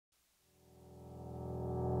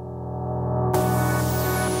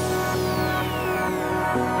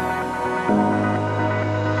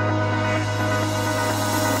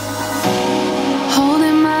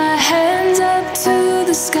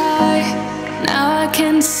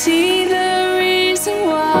can see the reason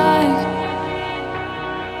why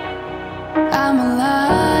I'm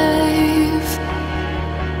alive.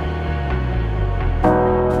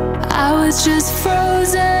 I was just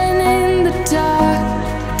frozen in the dark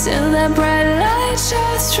till that bright light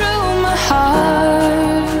shines through my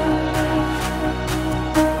heart.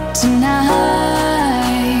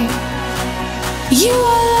 Tonight, you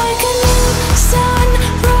are like a new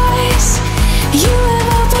sunrise. You have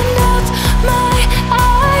opened up my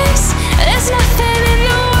eyes. There's nothing in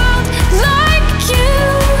the world like you.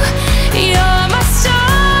 You're my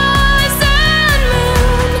stars and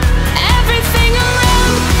moon. Everything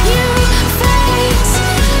around you fades,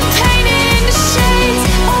 painted into shades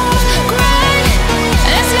of gray.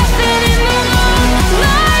 There's nothing in the world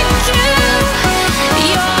like you.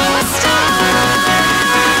 You're my stars and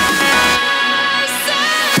moon.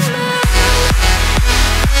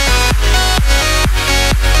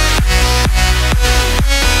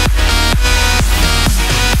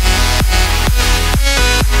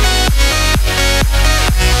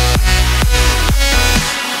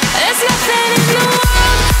 There's nothing in the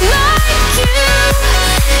world like you.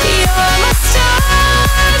 You're my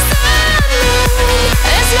stars and moon.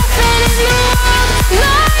 There's nothing in the world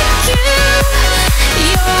like you.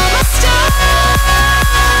 You're my stars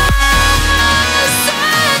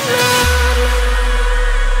and moon.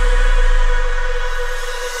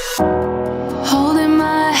 Holding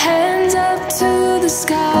my hands up to the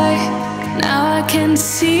sky. Now I can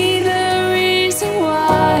see